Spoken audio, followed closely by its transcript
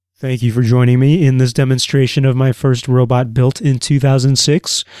Thank you for joining me in this demonstration of my first robot built in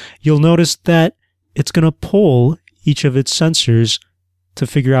 2006. You'll notice that it's going to poll each of its sensors to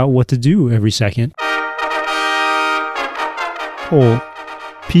figure out what to do every second. Poll.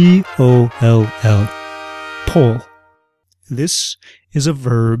 P-O-L-L. Poll. This is a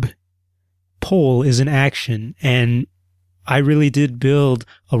verb. Poll is an action, and I really did build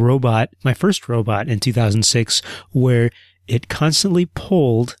a robot, my first robot in 2006, where it constantly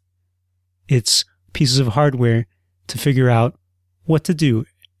polled its pieces of hardware to figure out what to do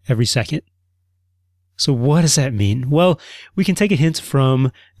every second. So what does that mean? Well, we can take a hint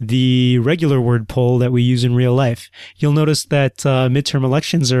from the regular word poll that we use in real life. You'll notice that midterm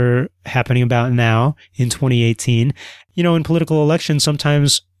elections are happening about now in 2018. You know, in political elections,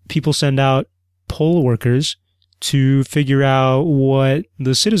 sometimes people send out poll workers to figure out what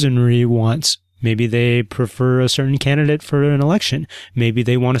the citizenry wants. Maybe they prefer a certain candidate for an election. Maybe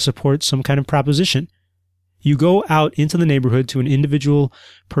they want to support some kind of proposition. You go out into the neighborhood to an individual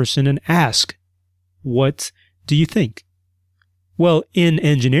person and ask, what do you think? Well, in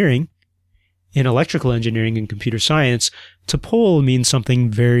engineering, in electrical engineering and computer science, to poll means something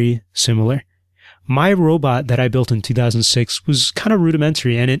very similar. My robot that I built in 2006 was kind of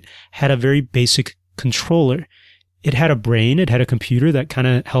rudimentary, and it had a very basic controller. It had a brain, it had a computer that kind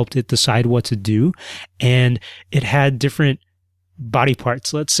of helped it decide what to do, and it had different body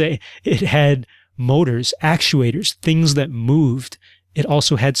parts, let's say. It had motors, actuators, things that moved. It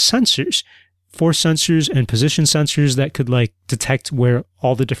also had sensors, force sensors and position sensors that could detect where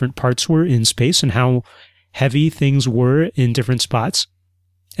all the different parts were in space and how heavy things were in different spots.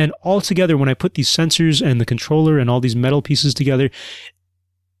 And all together, when I put these sensors and the controller and all these metal pieces together,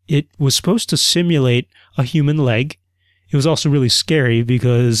 it was supposed to simulate a human leg. It was also really scary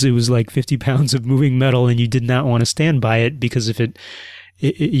because it was like 50 pounds of moving metal, and you did not want to stand by it because if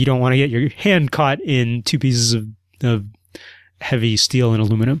you don't want to get your hand caught in two pieces of heavy steel and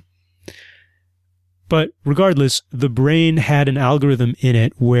aluminum. But regardless, the brain had an algorithm in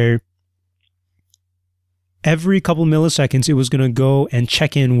it where every couple milliseconds it was going to go and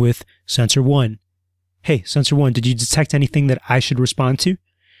check in with sensor 1. Hey, sensor 1, did you detect anything that I should respond to?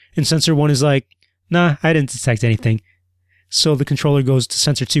 And sensor 1 is like, nah, I didn't detect anything. So the controller goes to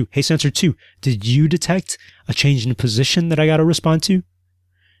sensor 2. Hey, sensor 2, did you detect a change in position that I got to respond to?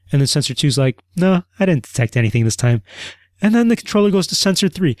 And then sensor 2 is like, no, I didn't detect anything this time. And then the controller goes to sensor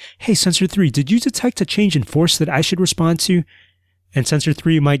 3. Hey, sensor 3, did you detect a change in force that I should respond to? And sensor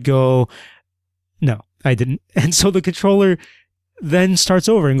 3 might go, no, I didn't. And so the controller then starts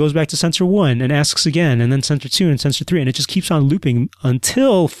over and goes back to sensor 1 and asks again, and then sensor 2 and sensor 3, and it just keeps on looping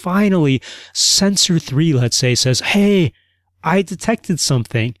until finally sensor 3, let's say, says, hey, I detected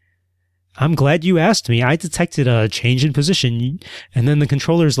something. I'm glad you asked me. I detected a change in position. And then the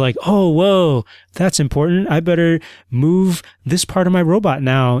controller's like, oh, whoa, that's important. I better move this part of my robot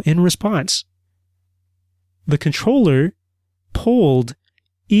now in response. The controller polled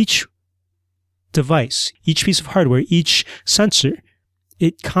each device, each piece of hardware, each sensor.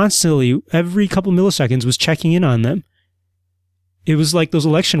 It constantly, every couple milliseconds, was checking in on them. It was like those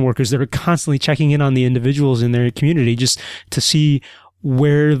election workers that are constantly checking in on the individuals in their community just to see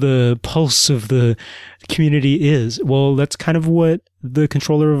where the pulse of the community is. Well, that's kind of what the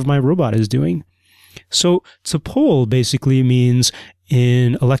controller of my robot is doing. So to poll basically means,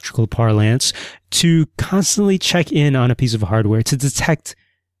 in electrical parlance, to constantly check in on a piece of hardware to detect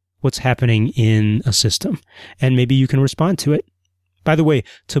what's happening in a system. And maybe you can respond to it. By the way,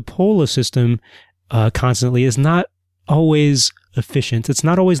 to poll a system constantly is not always efficient. It's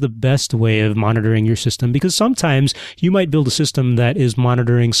not always the best way of monitoring your system, because sometimes you might build a system that is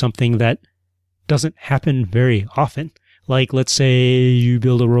monitoring something that doesn't happen very often. Like, let's say you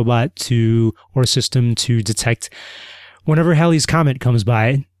build a robot or a system to detect whenever Halley's Comet comes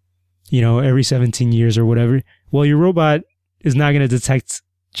by, every 17 years or whatever. Well, your robot is not going to detect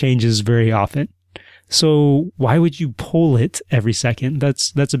changes very often. So why would you poll it every second?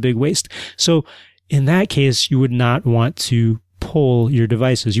 That's a big waste. So in that case, you would not want to poll your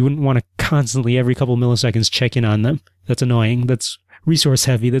devices. You wouldn't want to constantly, every couple milliseconds, check in on them. That's annoying. That's resource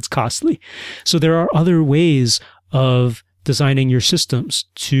heavy. That's costly. So there are other ways of designing your systems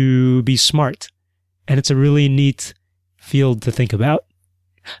to be smart. And it's a really neat field to think about.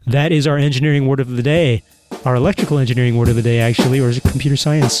 That is our engineering word of the day. Our electrical engineering word of the day, actually, or is it computer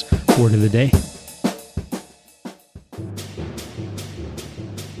science word of the day?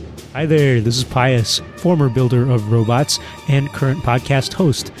 Hi there, this is Pius, former builder of robots and current podcast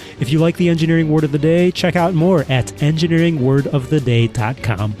host. If you like the engineering word of the day, check out more at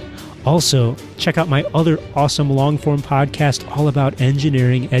engineeringwordoftheday.com. Also, check out my other awesome long-form podcast all about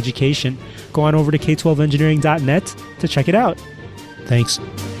engineering education. Go on over to k12engineering.net to check it out. Thanks.